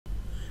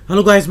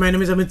Hello guys, my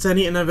name is Amit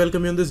Sani and I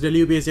welcome you on this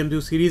daily UPSC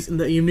MCQ series. In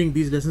the evening,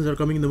 these lessons are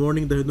coming. In the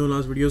morning, the Hindu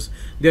last videos,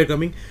 they are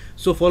coming.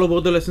 So follow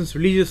both the lessons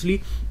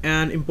religiously,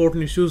 and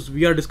important issues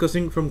we are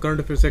discussing from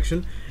current affairs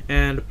section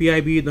and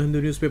PIB, the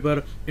Hindu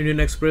newspaper, Indian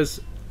Express,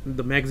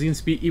 the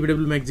magazines, EW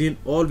magazine,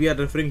 all we are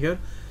referring here.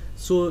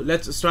 So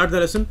let's start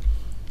the lesson.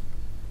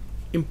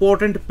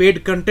 Important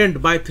paid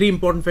content by 3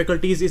 important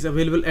faculties is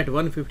available at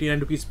 159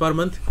 rupees per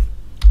month.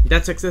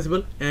 That's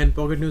accessible, and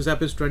Pocket News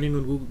app is trending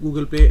on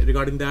Google Play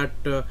regarding that.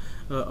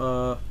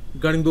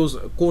 Regarding those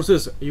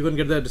courses, you can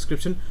get the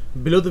description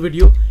below the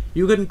video.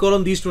 You can call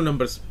on these 2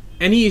 numbers.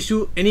 Any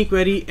issue, any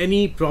query,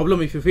 any problem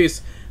if you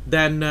face,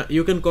 then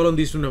you can call on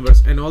these 2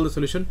 numbers and all the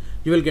solution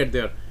you will get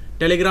there.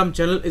 Telegram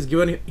channel is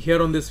given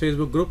here on this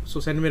Facebook group, so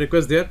send me a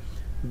request there.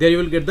 There you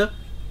will get the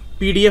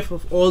PDF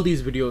of all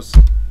these videos.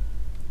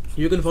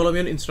 You can follow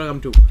me on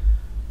Instagram too.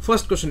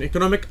 First question,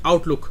 economic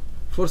outlook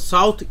for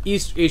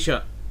Southeast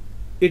Asia.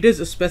 It is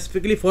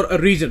specifically for a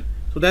region,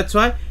 so that's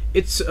why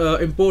it's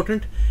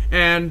important,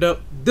 and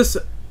this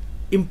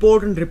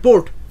important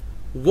report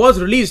was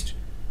released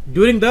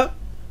during the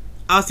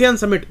ASEAN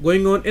summit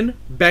going on in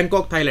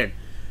Bangkok, Thailand.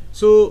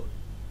 So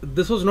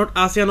this was not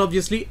ASEAN,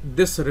 obviously.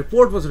 This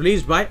report was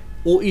released by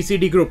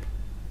OECD group.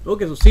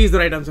 Okay, so C is the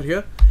right answer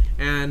here,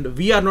 and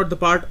we are not the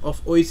part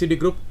of OECD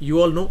group.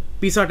 You all know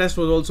PISA test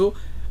was also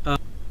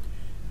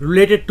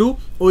related to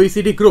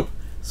OECD group,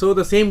 so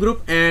the same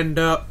group. And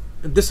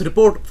this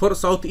report for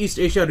Southeast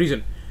Asia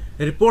region,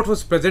 the report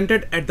was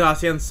presented at the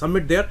ASEAN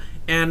summit there,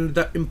 and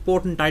the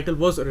important title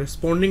was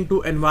responding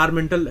to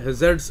environmental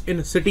hazards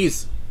in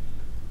cities.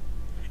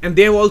 And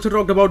they have also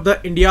talked about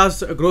the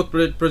India's growth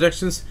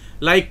projections,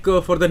 like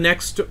for the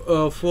next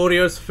 4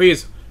 years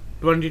phase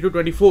 20 to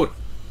 24.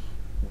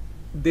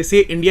 They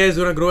say India is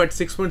going to grow at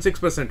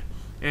 6.6%,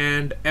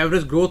 and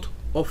average growth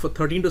of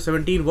 13 to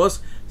 17 was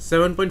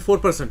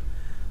 7.4%.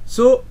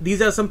 So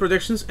these are some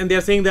projections, and they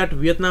are saying that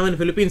Vietnam and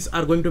Philippines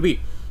are going to be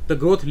the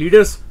growth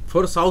leaders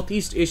for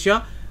Southeast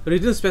Asia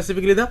region,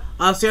 specifically the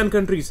ASEAN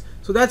countries.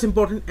 So that's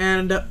important,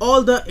 and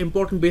all the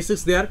important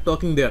basics they are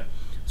talking there.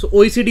 So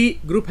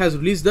OECD group has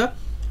released the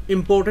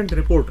important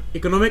report,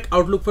 economic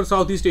outlook for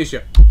Southeast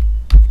Asia.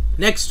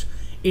 Next,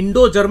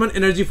 Indo-German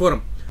Energy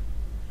Forum.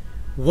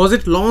 Was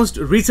it launched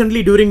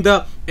recently during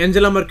the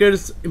Angela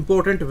Merkel's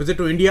important visit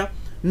to India?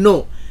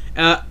 No.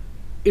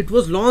 It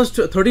was launched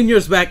 13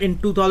 years back in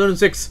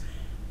 2006,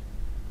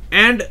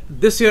 and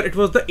this year it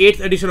was the 8th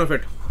edition of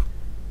it.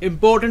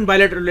 Important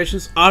bilateral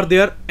relations are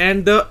there,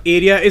 and the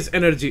area is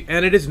energy,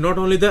 and it is not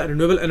only the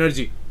renewable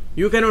energy.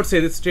 You cannot say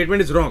this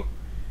statement is wrong.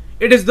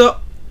 It is the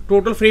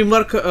total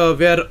framework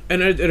where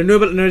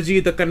renewable energy,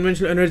 the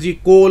conventional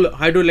energy, coal,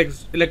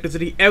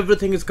 hydroelectricity,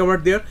 everything is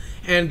covered there,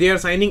 and they are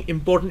signing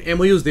important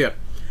MOUs there.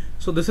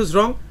 So this is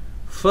wrong.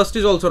 First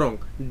is also wrong.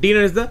 D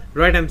is the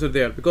right answer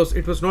there, because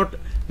it was not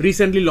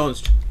recently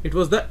launched. It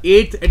was the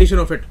 8th edition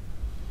of it.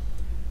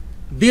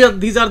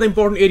 These are the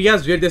important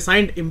areas where they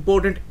signed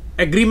important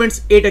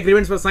agreements. 8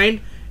 agreements were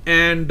signed,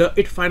 and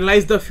it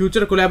finalized the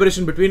future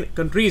collaboration between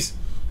countries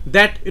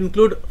that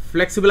include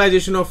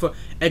flexibilization of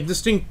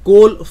existing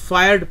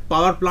coal-fired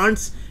power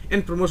plants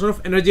and promotion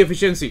of energy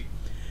efficiency.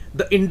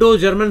 The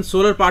Indo-German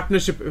Solar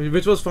Partnership,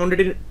 which was founded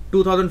in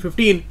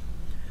 2015.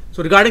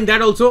 So regarding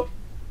that also,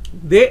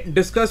 they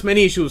discussed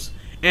many issues,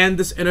 and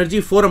this energy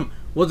forum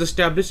was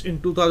established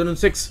in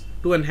 2006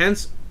 to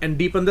enhance and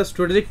deepen the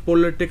strategic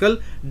political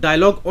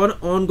dialogue on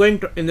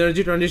ongoing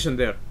energy transition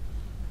there.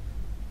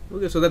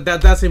 Okay, so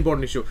that's an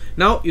important issue.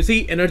 Now you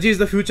see, energy is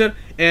the future,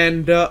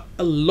 and a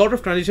lot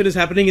of transition is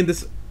happening in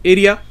this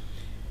area.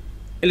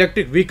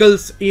 Electric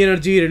vehicles,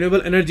 e-energy,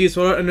 renewable energy,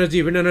 solar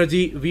energy, wind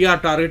energy, we are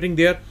targeting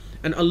there,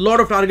 and a lot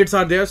of targets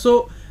are there.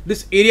 So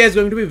this area is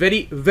going to be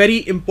very,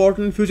 very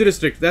important,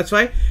 futuristic. That's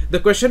why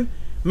the question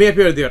may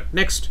appear there.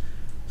 Next,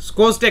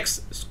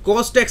 SCOSTEX.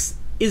 SCOSTEX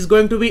is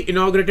going to be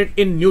inaugurated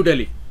in New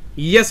Delhi.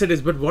 Yes, it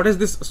is. But what is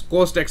this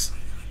SCOSTEX?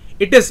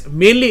 It is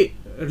mainly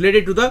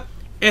related to the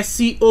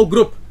SCO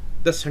group,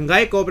 the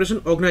Shanghai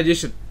Cooperation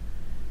Organization,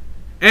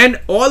 and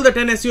all the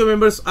 10 SCO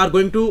members are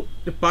going to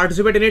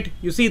participate in it.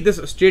 You see, this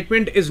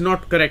statement is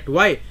not correct.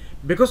 Why?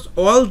 Because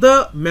all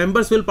the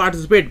members will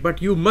participate,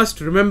 but you must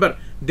remember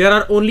there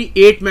are only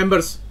 8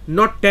 members,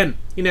 not 10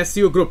 in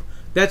SCO group.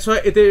 That's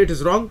why it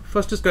is wrong.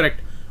 First is correct.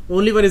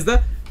 Only one is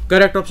the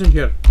correct option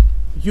here.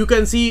 You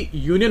can see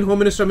Union Home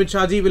Minister Amit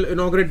Shah ji will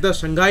inaugurate the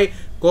Shanghai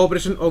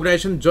Cooperation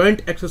Organization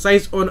joint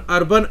exercise on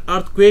urban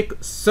earthquake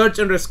search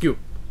and rescue.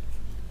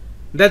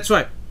 That's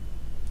why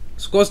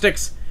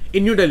SCOSTEX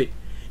in New Delhi,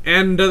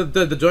 and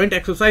the joint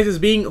exercise is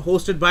being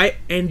hosted by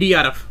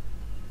NDRF,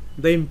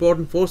 the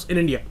important force in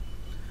India.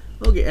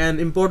 Okay,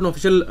 and important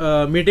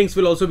official meetings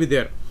will also be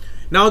there.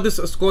 Now this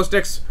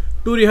SCOSTEX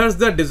to rehearse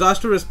the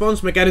disaster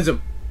response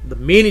mechanism. The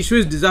main issue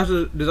is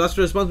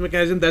disaster response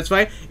mechanism. That's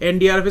why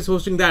NDRF is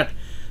hosting that.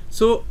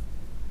 So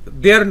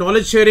their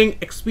knowledge sharing,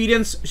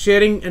 experience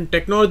sharing, and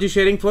technology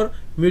sharing for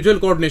mutual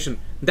coordination,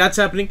 that's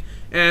happening.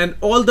 And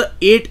all the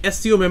 8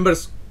 SCO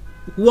members,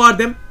 who are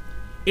them?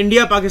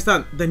 India,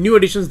 Pakistan, the new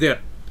additions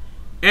there.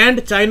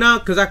 and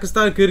China,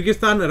 Kazakhstan,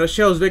 Kyrgyzstan,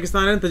 Russia,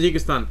 Uzbekistan and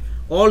Tajikistan.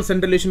 All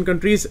Central Asian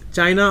countries,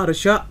 China,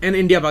 Russia and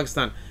India,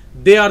 Pakistan.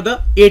 They are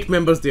the 8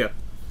 members there.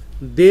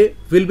 They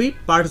will be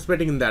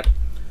participating in that.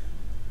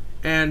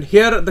 And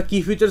here the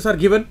key features are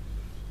given,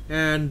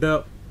 and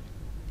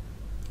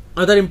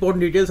other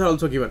important details are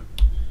also given.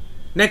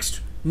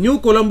 Next, New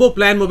Colombo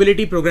Plan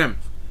Mobility Program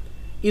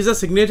is a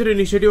signature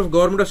initiative of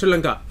government of Sri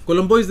Lanka.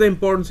 Colombo is the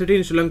important city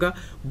in Sri Lanka,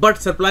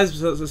 but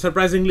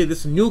surprisingly,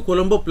 this New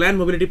Colombo Plan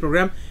Mobility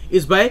Program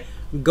is by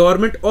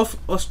government of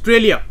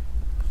Australia.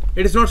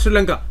 It is not Sri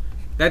Lanka.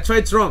 That's why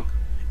it's wrong.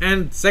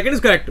 And second is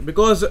correct,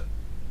 because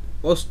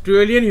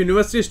Australian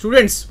university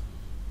students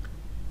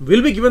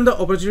will be given the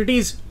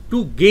opportunities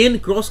to gain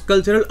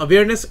cross-cultural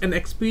awareness and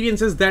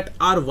experiences that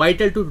are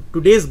vital to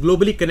today's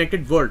globally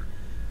connected world.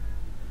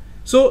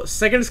 So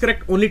second is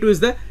correct, only 2 is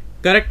the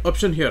correct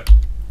option here.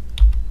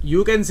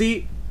 You can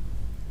see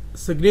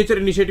signature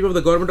initiative of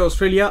the government of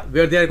Australia,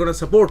 where they are going to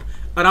support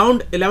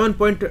around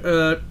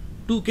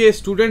 11.2k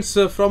students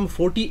from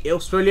 40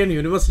 Australian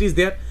universities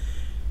there,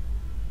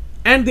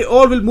 and they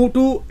all will move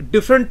to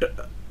different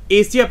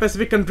Asia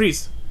Pacific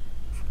countries,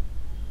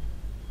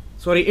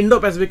 sorry,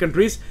 Indo-Pacific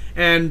countries,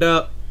 and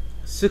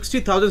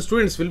 60,000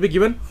 students will be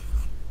given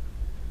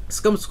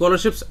some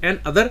scholarships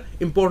and other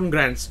important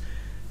grants.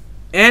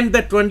 And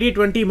the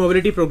 2020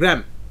 mobility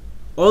program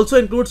also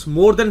includes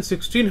more than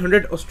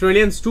 1600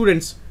 Australian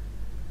students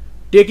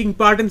taking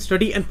part in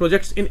study and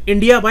projects in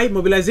India by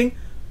mobilizing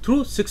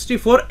through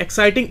 64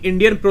 exciting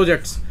Indian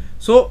projects.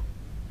 So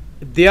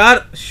they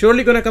are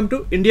surely going to come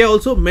to India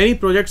also. Many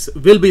projects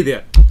will be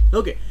there.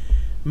 Okay.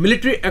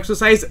 Military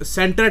Exercise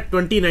Center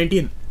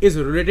 2019 is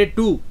related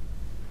to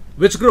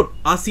which group?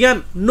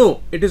 ASEAN?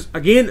 No, it is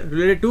again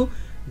related to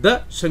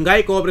the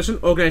Shanghai Cooperation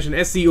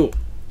Organization, SCO.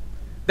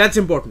 That's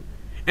important.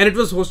 And it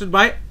was hosted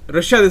by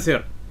Russia this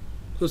year.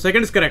 So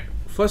second is correct.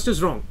 First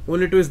is wrong.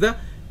 Only 2 is the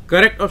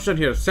correct option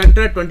here.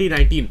 Center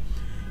 2019.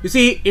 You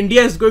see,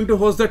 India is going to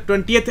host the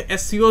 20th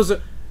SCO's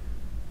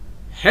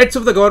Heads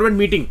of the Government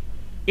meeting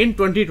in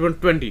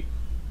 2020.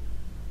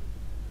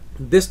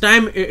 This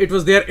time it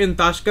was there in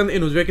Tashkent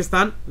in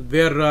Uzbekistan,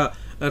 where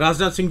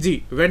Rajnath Singh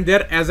ji went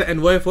there as an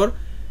envoy for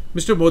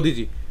Mr. Modi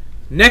ji.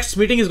 Next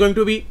meeting is going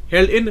to be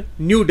held in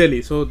New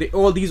Delhi. So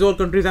all these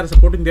countries are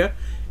supporting there.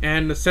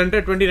 And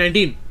Center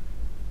 2019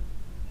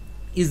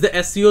 is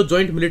the SCO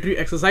joint military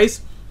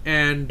exercise,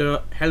 and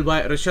held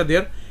by Russia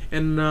there.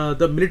 And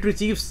the military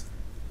chiefs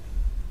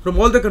from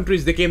all the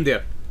countries, they came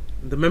there,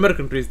 the member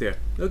countries there.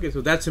 Okay,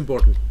 so that's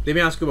important. They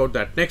may ask you about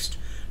that. Next,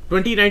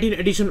 2019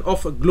 edition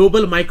of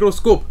Global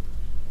Microscope.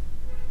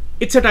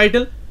 It's a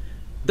title.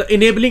 The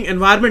enabling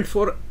environment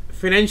for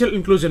financial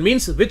inclusion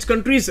means which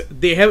countries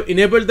they have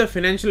enabled the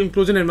financial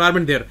inclusion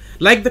environment there.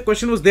 Like the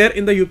question was there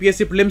in the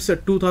UPSC Prelims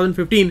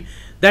 2015,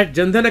 that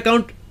Jan Dhan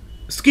account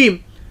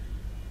scheme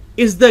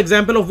is the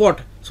example of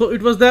what? So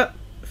it was the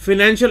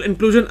financial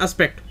inclusion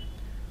aspect.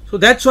 So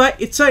that's why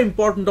it's an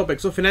important topic.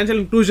 So financial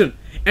inclusion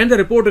and the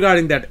report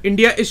regarding that.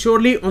 India is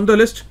surely on the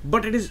list,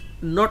 but it is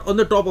not on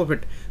the top of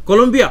it.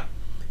 Colombia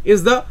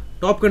is the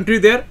top country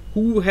there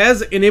who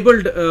has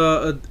enabled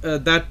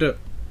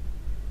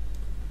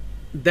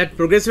that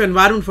progressive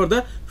environment for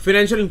the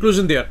financial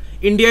inclusion there.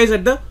 India is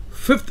at the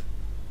 5th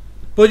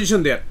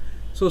position there.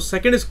 So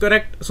second is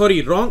correct,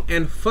 sorry, wrong,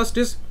 and first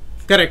is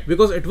correct,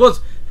 because it was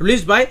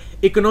released by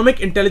Economic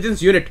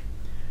Intelligence Unit.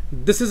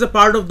 This is a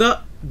part of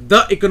the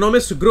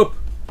Economist group,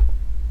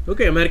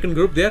 okay, American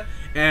group there,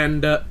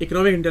 and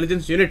Economic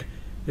Intelligence Unit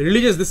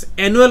releases this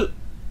annual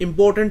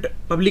important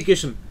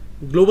publication,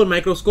 Global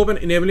Microscope and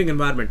Enabling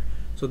Environment.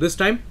 So this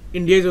time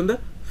India is on the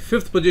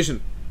 5th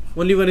position.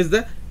 Only 1 is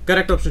the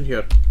correct option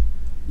here.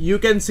 You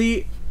can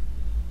see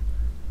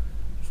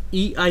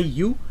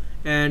EIU,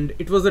 and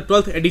it was the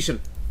 12th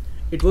edition.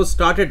 It was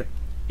started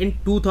in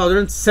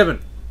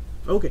 2007.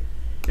 Okay,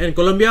 and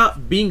Colombia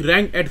being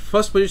ranked at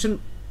 1st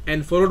position,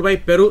 and followed by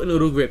Peru and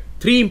Uruguay.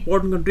 3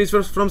 important countries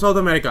from South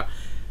America.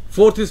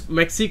 4th is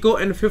Mexico,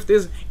 and 5th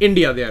is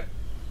India there.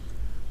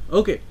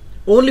 Okay,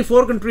 only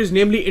 4 countries,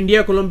 namely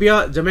India,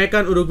 Colombia, Jamaica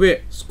and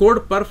Uruguay,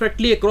 scored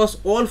perfectly across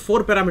all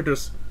 4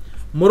 parameters.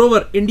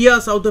 Moreover, India,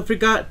 South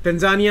Africa,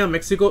 Tanzania,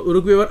 Mexico,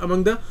 Uruguay were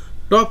among the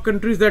top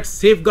countries that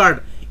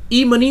safeguard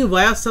e-money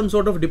via some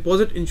sort of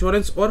deposit,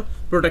 insurance or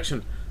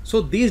protection.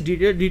 So these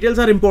details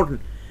are important.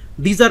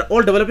 These are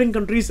all developing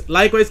countries,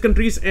 likewise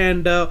countries,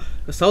 and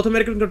South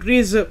American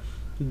countries,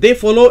 they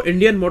follow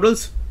Indian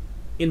models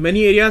in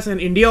many areas, and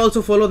India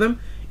also follow them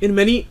in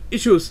many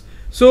issues.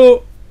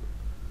 So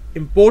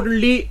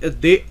importantly,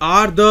 they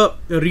are the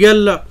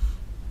real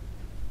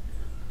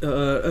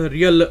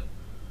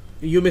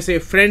you may say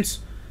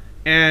friends,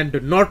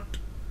 and not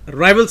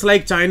rivals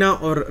like China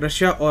or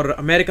Russia or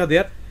America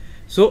there.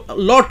 So a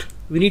lot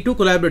we need to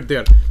collaborate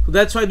there. So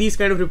that's why these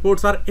kind of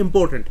reports are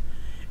important.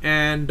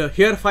 And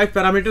here 5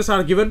 parameters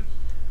are given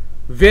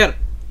where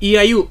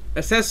EIU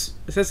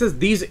assesses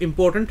these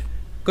important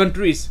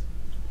countries.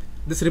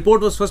 This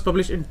report was first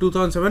published in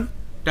 2007.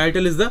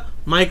 Title is the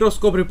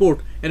Microscope Report,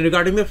 and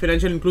regarding the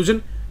financial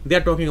inclusion they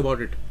are talking about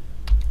it.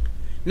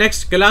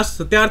 Next, Kailash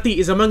Satyarthi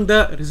is among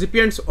the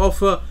recipients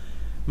of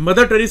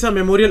Mother Teresa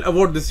Memorial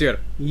Award this year.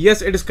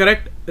 Yes, it is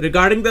correct.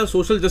 Regarding the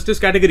social justice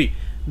category,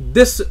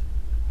 this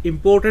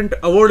important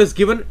award is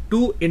given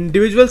to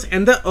individuals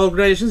and the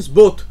organizations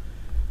both.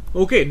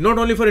 Okay, not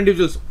only for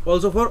individuals,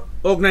 also for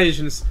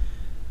organizations.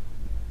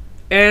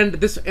 And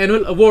this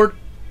annual award,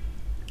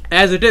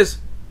 as it is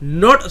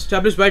not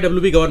established by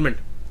WB government,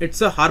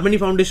 it's a Harmony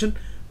Foundation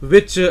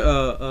which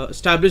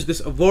established this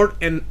award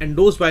and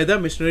endorsed by the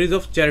missionaries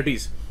of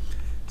charities.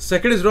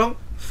 Second is wrong,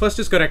 first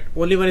is correct.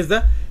 Only one is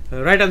the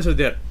right answer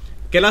there.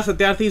 Kailash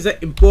Satyarthi is an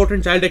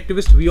important child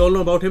activist. We all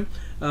know about him.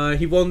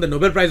 He won the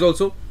Nobel Prize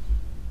also.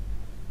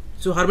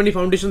 So Harmony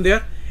Foundation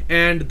there,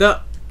 and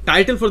the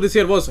title for this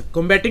year was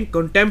Combating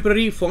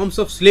Contemporary Forms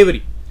of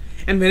Slavery.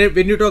 And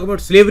when you talk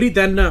about slavery,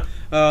 then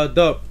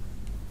the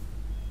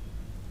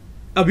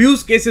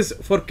abuse cases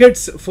for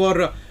kids,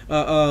 for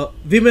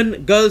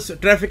women, girls,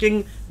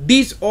 trafficking,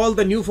 these all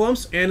the new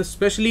forms, and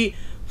especially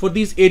for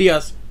these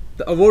areas,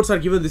 the awards are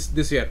given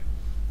this year.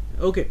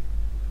 Okay,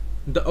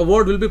 the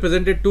award will be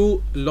presented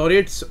to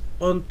laureates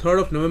on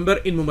 3rd of November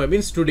in Mumbai,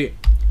 means today.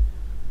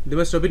 They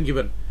must have been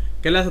given.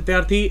 Kailash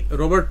Satyarthi,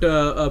 Robert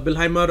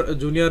Bilheimer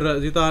Jr.,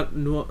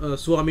 Zita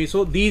Swami.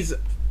 So these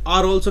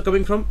are also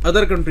coming from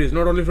other countries,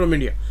 not only from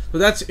India. So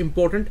that's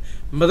important.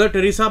 Mother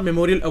Teresa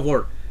Memorial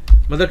Award.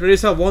 Mother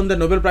Teresa won the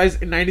Nobel Prize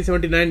in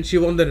 1979. She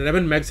won the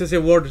Raman Magsaysay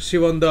Award. She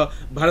won the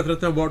Bharat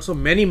Ratna Award. So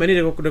many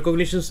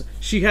recognitions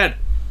she had,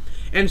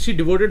 and she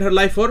devoted her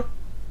life for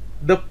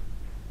the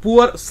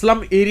poor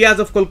slum areas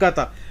of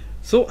Kolkata.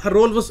 So her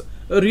role was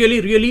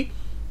really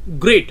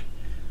great.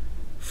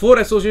 4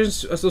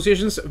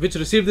 associations which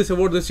received this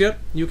award this year,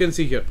 you can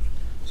see here.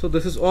 So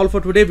this is all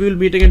for today. We will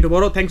meet again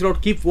tomorrow. Thanks a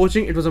lot. Keep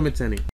watching. It was Amit Saini.